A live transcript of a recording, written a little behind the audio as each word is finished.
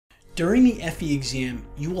During the FE exam,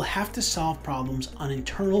 you will have to solve problems on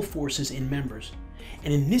internal forces in members.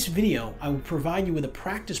 And in this video, I will provide you with a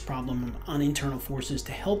practice problem on internal forces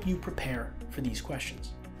to help you prepare for these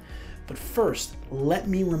questions. But first, let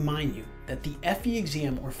me remind you that the FE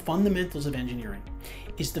exam, or Fundamentals of Engineering,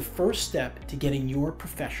 is the first step to getting your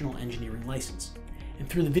professional engineering license. And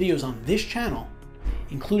through the videos on this channel,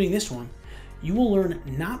 including this one, you will learn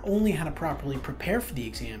not only how to properly prepare for the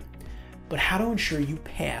exam, but how to ensure you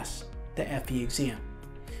pass the FE exam.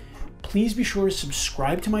 Please be sure to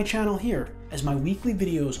subscribe to my channel here, as my weekly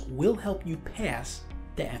videos will help you pass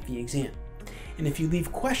the FE exam. And if you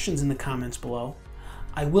leave questions in the comments below,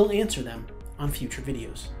 I will answer them on future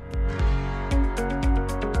videos.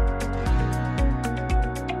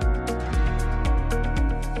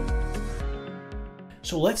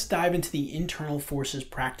 So let's dive into the internal forces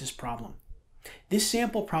practice problem. This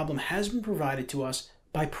sample problem has been provided to us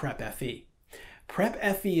by Prep FE. Prep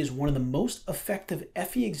FE is one of the most effective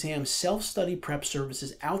FE exam self-study prep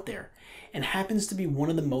services out there and happens to be one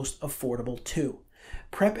of the most affordable too.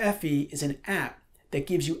 Prep FE is an app that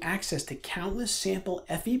gives you access to countless sample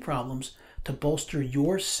FE problems to bolster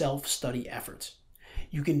your self-study efforts.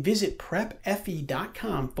 You can visit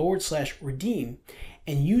prepfe.com/redeem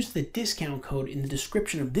and use the discount code in the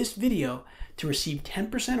description of this video to receive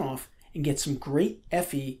 10% off and get some great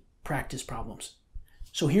FE practice problems.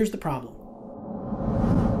 So here's the problem.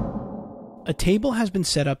 A table has been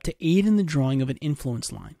set up to aid in the drawing of an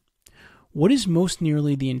influence line. What is most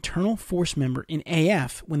nearly the internal force member in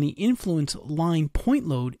AF when the influence line point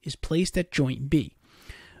load is placed at joint B?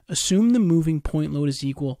 Assume the moving point load is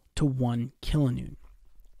equal to 1 kilonewton.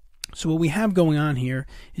 So what we have going on here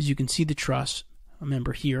is you can see the truss, a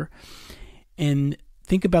member here, and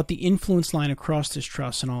think about the influence line across this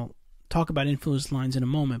truss, and I'll talk about influence lines in a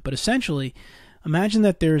moment, but essentially imagine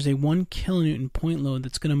that there is a 1 kilonewton point load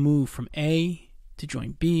that's going to move from A to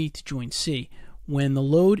joint B to joint C. When the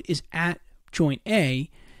load is at joint A,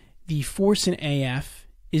 the force in AF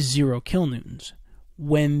is 0 kilonewtons.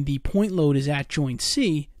 When the point load is at joint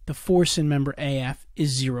C, the force in member AF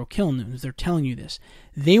is 0 kilonewtons. They're telling you this.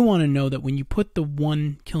 They want to know that when you put the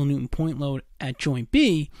 1 kilonewton point load at joint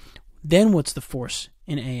B, then what's the force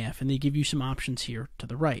in AF? And they give you some options here to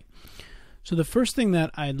the right. So the first thing that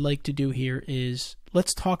I'd like to do here is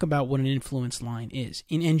let's talk about what an influence line is.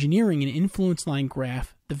 In engineering, an influence line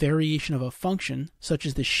graph the variation of a function, such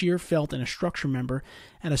as the shear felt in a structure member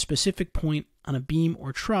at a specific point on a beam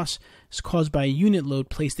or truss, is caused by a unit load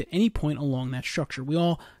placed at any point along that structure. We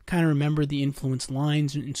all kind of remember the influence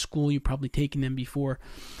lines in school. You've probably taken them before.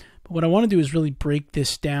 But what I want to do is really break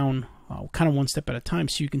this down kind of one step at a time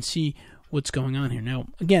so you can see what's going on here. Now,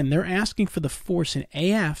 again, they're asking for the force in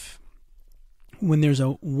AF when there's a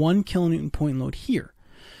 1 kilonewton point load here.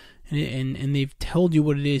 And they've told you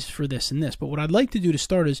what it is for this and this. But what I'd like to do to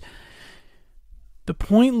start is the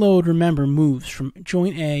point load, remember, moves from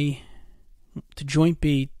joint A to joint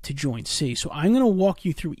B to joint C. So I'm going to walk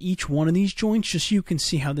you through each one of these joints just so you can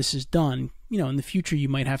see how this is done. You know, in the future you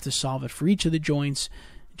might have to solve it for each of the joints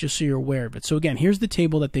just so you're aware of it. So again, here's the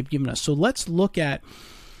table that they've given us. So let's look at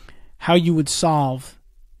how you would solve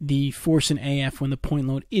the force in AF when the point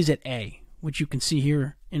load is at A, which you can see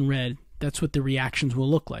here in red. That's what the reactions will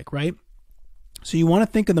look like, right? So you want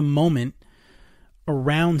to think of the moment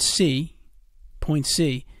around C, point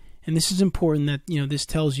C, and this is important that, you know, this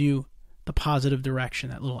tells you the positive direction,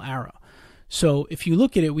 that little arrow. So if you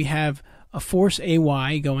look at it, we have a force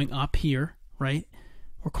AY going up here, right?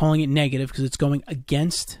 We're calling it negative because it's going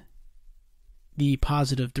against the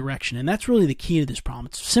positive direction. And that's really the key to this problem.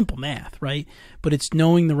 It's simple math, right? But it's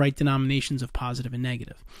knowing the right denominations of positive and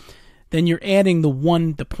negative. Then you're adding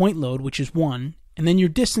the point load, which is 1, and then your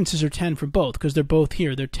distances are 10 for both because they're both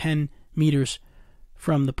here. They're 10 meters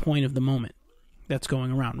from the point of the moment that's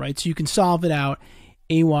going around, right? So you can solve it out.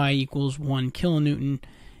 AY equals 1 kilonewton,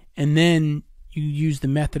 and then you use the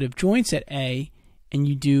method of joints at A, and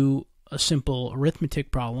you do a simple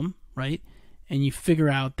arithmetic problem, right? And you figure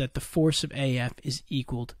out that the force of AF is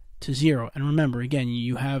equal to 0. And remember, again,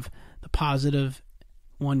 you have the positive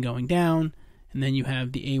 1 going down, and then you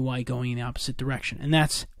have the AY going in the opposite direction. And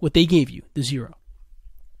that's what they gave you, the 0.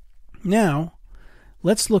 Now,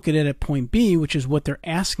 let's look at it at point B, which is what they're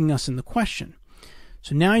asking us in the question.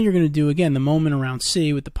 So now you're going to do, again, the moment around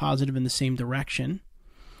C with the positive in the same direction.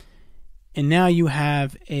 And now you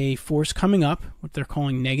have a force coming up, what they're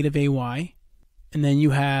calling negative AY. And then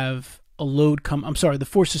you have a load the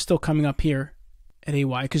force is still coming up here at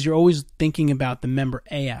AY because you're always thinking about the member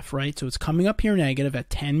AF, right? So it's coming up here negative at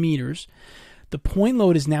 10 meters. The point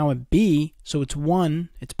load is now at B, so it's 1.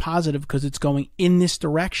 It's positive because it's going in this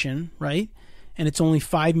direction, right? and it's only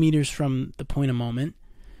 5 meters from the point of moment.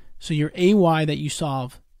 So your AY that you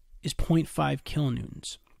solve is 0.5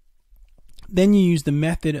 kilonewtons. Then you use the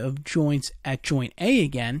method of joints at joint A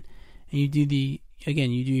again, and you do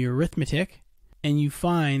your arithmetic, and you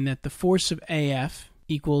find that the force of AF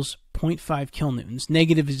equals 0.5 kilonewtons.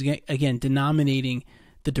 Negative is, again, denominating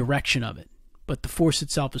the direction of it, but the force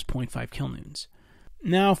itself is 0.5 kilonewtons.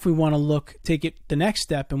 Now if we want to take it the next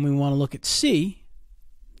step, and we want to look at C,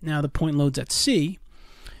 now the point load's at C.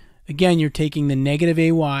 Again, you're taking the negative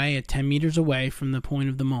AY at 10 meters away from the point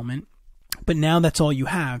of the moment, but now that's all you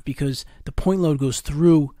have because the point load goes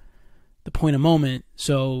through the point of moment,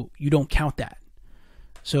 so you don't count that.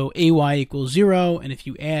 So AY equals 0, and if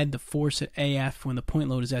you add the force at AF when the point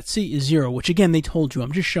load is at C is 0, which again they told you.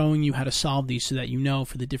 I'm just showing you how to solve these so that you know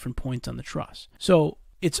for the different points on the truss. So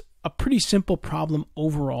it's a pretty simple problem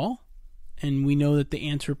overall, and we know that the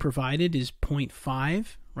answer provided is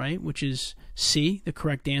 0.5, right, which is C, the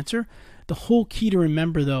correct answer. The whole key to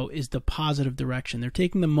remember, though, is the positive direction. They're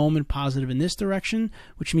taking the moment positive in this direction,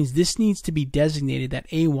 which means this needs to be designated, that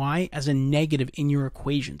AY, as a negative in your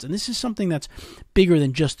equations. And this is something that's bigger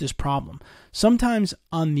than just this problem. Sometimes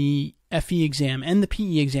on the FE exam and the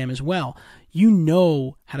PE exam as well, you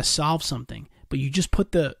know how to solve something, but you just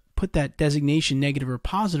put that designation negative or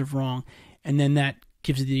positive wrong, and then that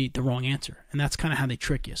gives you the wrong answer. And that's kind of how they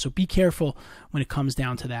trick you. So be careful when it comes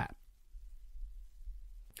down to that.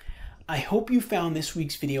 I hope you found this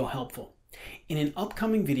week's video helpful. In an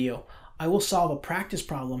upcoming video, I will solve a practice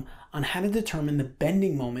problem on how to determine the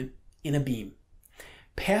bending moment in a beam.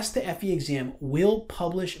 Pass the FE exam will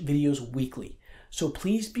publish videos weekly, so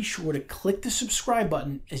please be sure to click the subscribe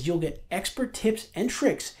button as you'll get expert tips and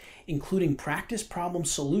tricks, including practice problem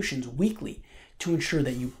solutions weekly, to ensure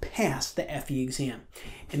that you pass the FE exam.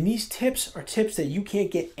 And these tips are tips that you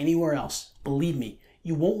can't get anywhere else. Believe me,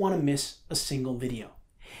 you won't want to miss a single video.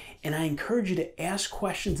 And I encourage you to ask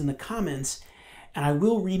questions in the comments, and I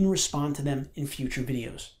will read and respond to them in future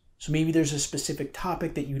videos. So maybe there's a specific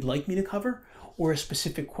topic that you'd like me to cover, or a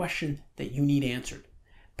specific question that you need answered.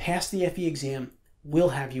 Pass the FE exam, we'll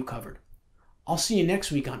have you covered. I'll see you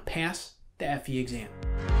next week on Pass the FE exam.